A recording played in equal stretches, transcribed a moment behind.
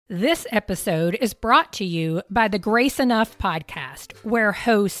This episode is brought to you by the Grace Enough podcast, where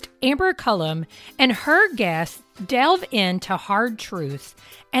host Amber Cullum and her guests delve into hard truths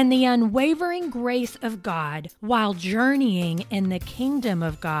and the unwavering grace of God while journeying in the kingdom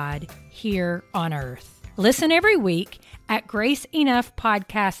of God here on earth. Listen every week at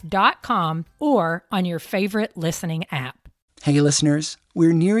graceenoughpodcast.com or on your favorite listening app. Hey listeners,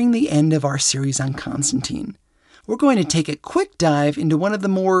 we're nearing the end of our series on Constantine. We're going to take a quick dive into one of the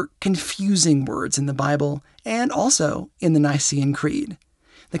more confusing words in the Bible and also in the Nicene Creed.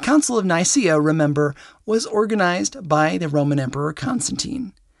 The Council of Nicaea, remember, was organized by the Roman Emperor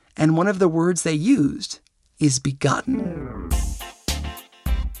Constantine, and one of the words they used is begotten.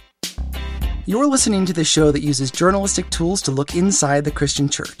 You're listening to the show that uses journalistic tools to look inside the Christian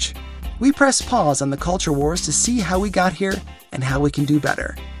church. We press pause on the culture wars to see how we got here and how we can do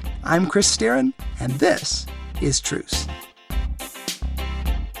better. I'm Chris Staron, and this is Truce.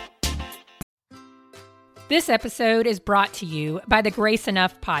 This episode is brought to you by the Grace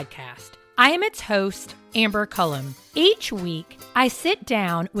Enough podcast. I am its host, Amber Cullum. Each week, I sit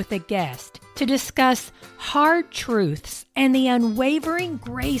down with a guest to discuss hard truths and the unwavering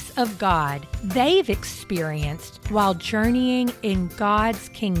grace of God they've experienced while journeying in God's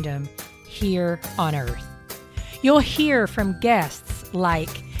kingdom here on earth. You'll hear from guests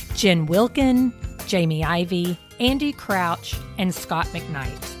like Jen Wilkin, Jamie Ivey, Andy Crouch, and Scott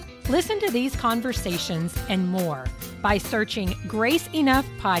McKnight. Listen to these conversations and more by searching Grace Enough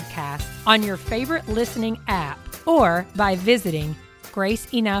Podcast on your favorite listening app or by visiting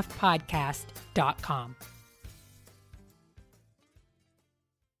graceenoughpodcast.com.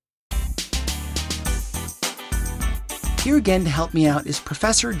 Here again to help me out is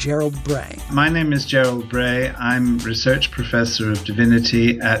Professor Gerald Bray. My name is Gerald Bray. I'm Research Professor of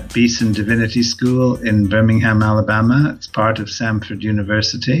Divinity at Beeson Divinity School in Birmingham, Alabama. It's part of Samford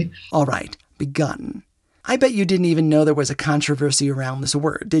University. All right, begotten. I bet you didn't even know there was a controversy around this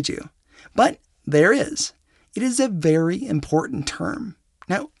word, did you? But there is. It is a very important term.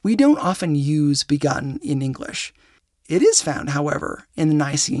 Now, we don't often use begotten in English. It is found, however, in the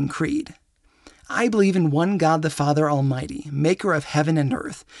Nicene Creed. I believe in one God the Father Almighty, maker of heaven and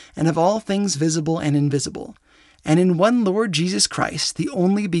earth, and of all things visible and invisible, and in one Lord Jesus Christ, the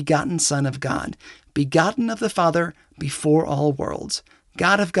only begotten Son of God, begotten of the Father before all worlds,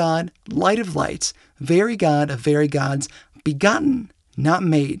 God of God, light of lights, very God of very gods, begotten, not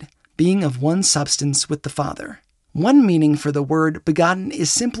made, being of one substance with the Father. One meaning for the word begotten is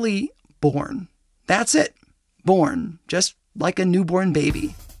simply born. That's it. Born, just like a newborn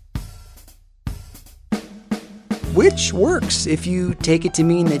baby. Which works if you take it to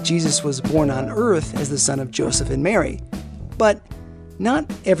mean that Jesus was born on earth as the son of Joseph and Mary. But not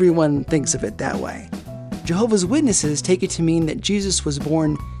everyone thinks of it that way. Jehovah's Witnesses take it to mean that Jesus was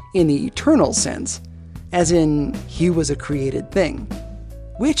born in the eternal sense, as in he was a created thing,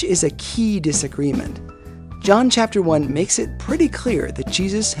 which is a key disagreement. John chapter 1 makes it pretty clear that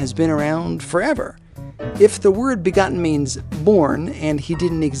Jesus has been around forever. If the word begotten means born and he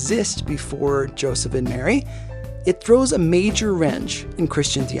didn't exist before Joseph and Mary, it throws a major wrench in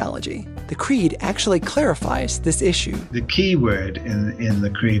Christian theology. The Creed actually clarifies this issue. The key word in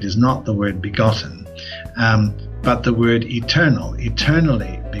the Creed is not the word begotten, but the word eternal,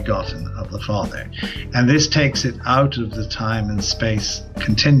 eternally begotten of the Father. And this takes it out of the time and space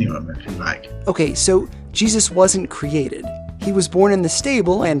continuum, if you like. Okay, so Jesus wasn't created. He was born in the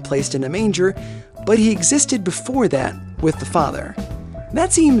stable and placed in a manger, but he existed before that with the Father.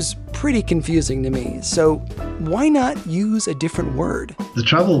 That seems pretty confusing to me, so why not use a different word? The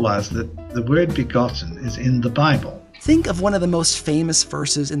trouble was that the word begotten is in the Bible. Think of one of the most famous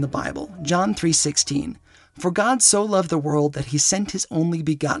verses in the Bible, John 3:16. For God so loved the world that he sent his only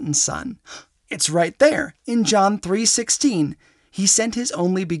begotten Son. It's right there in John 3:16. He sent his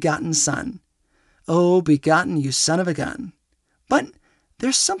only begotten Son. Oh, begotten, you son of a gun. But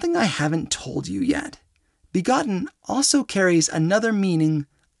there's something I haven't told you yet. Begotten also carries another meaning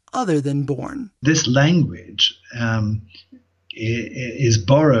other than born. This language is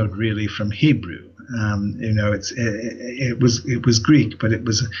borrowed really from Hebrew. It was Greek, but it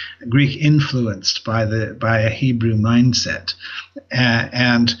was Greek influenced by a Hebrew mindset.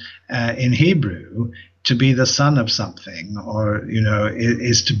 And in Hebrew, to be the son of something,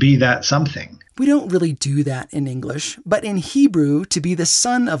 is to be that something. We don't really do that in English, but in Hebrew, to be the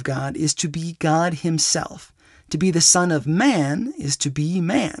son of God is to be God himself. To be the son of man is to be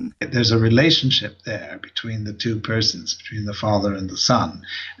man. There's a relationship there between the two persons, between the Father and the Son.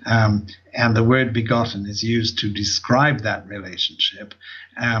 And the word begotten is used to describe that relationship.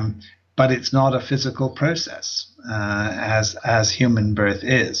 but it's not a physical process as human birth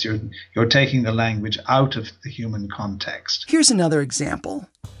is. You're taking the language out of the human context. Here's another example.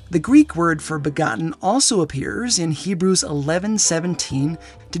 The Greek word for begotten also appears in Hebrews 11:17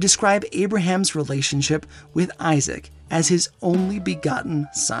 to describe Abraham's relationship with Isaac as his only begotten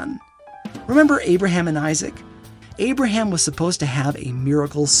son. Remember Abraham and Isaac? Abraham was supposed to have a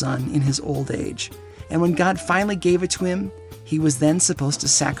miracle son in his old age, and when God finally gave it to him, he was then supposed to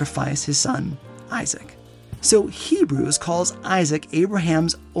sacrifice his son, Isaac. So Hebrews calls Isaac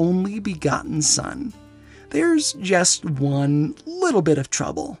Abraham's only begotten son. There's just one little bit of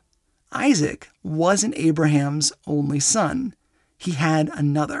trouble. Isaac wasn't Abraham's only son. He had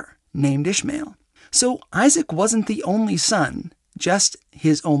another, named Ishmael. So Isaac wasn't the only son, just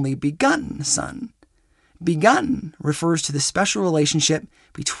his only begotten son. Begotten refers to the special relationship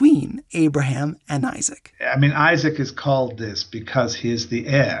between Abraham and Isaac. I mean, Isaac is called this because he is the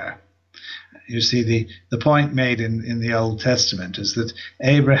heir. You see, the point made in the Old Testament is that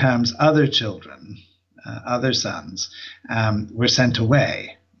Abraham's other children, other sons, were sent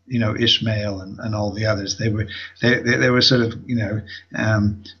away. Ishmael and all the others. They were sort of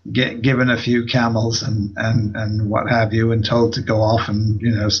given a few camels and what have you, and told to go off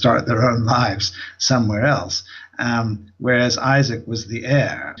and start their own lives somewhere else. Whereas Isaac was the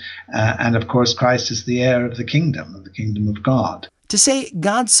heir, and of course Christ is the heir of the kingdom of God. To say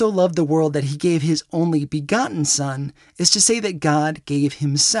God so loved the world that he gave his only begotten son is to say that God gave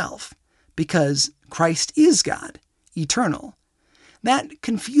himself, because Christ is God, eternal. That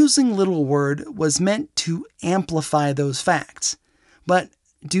confusing little word was meant to amplify those facts, but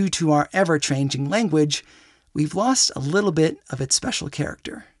due to our ever-changing language, we've lost a little bit of its special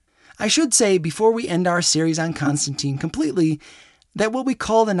character. I should say, before we end our series on Constantine completely, that what we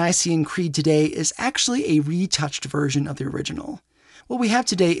call the Nicene Creed today is actually a retouched version of the original. What we have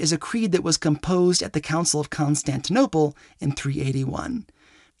today is a creed that was composed at the Council of Constantinople in 381.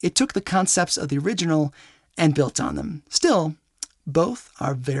 It took the concepts of the original and built on them. Still, both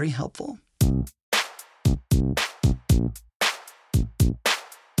are very helpful.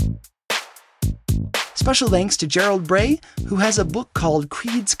 Special thanks to Gerald Bray, who has a book called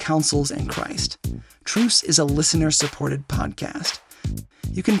Creeds, Councils, and Christ. Truce is a listener-supported podcast.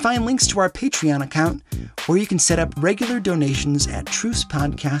 You can find links to our Patreon account, where you can set up regular donations at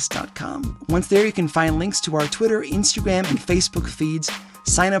trucepodcast.com. Once there, you can find links to our Twitter, Instagram, and Facebook feeds,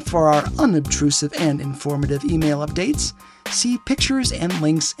 sign up for our unobtrusive and informative email updates, see pictures and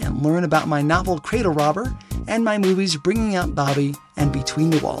links, and learn about my novel Cradle Robber and my movies Bringing Out Bobby and Between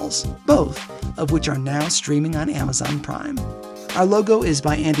the Walls, both of which are now streaming on Amazon Prime. Our logo is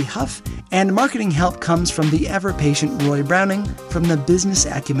by Andy Huff, and marketing help comes from the ever-patient Roy Browning from the Business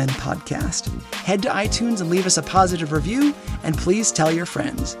Acumen podcast. Head to iTunes and leave us a positive review, and please tell your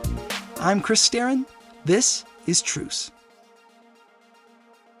friends. I'm Chris Staron. This is Truce.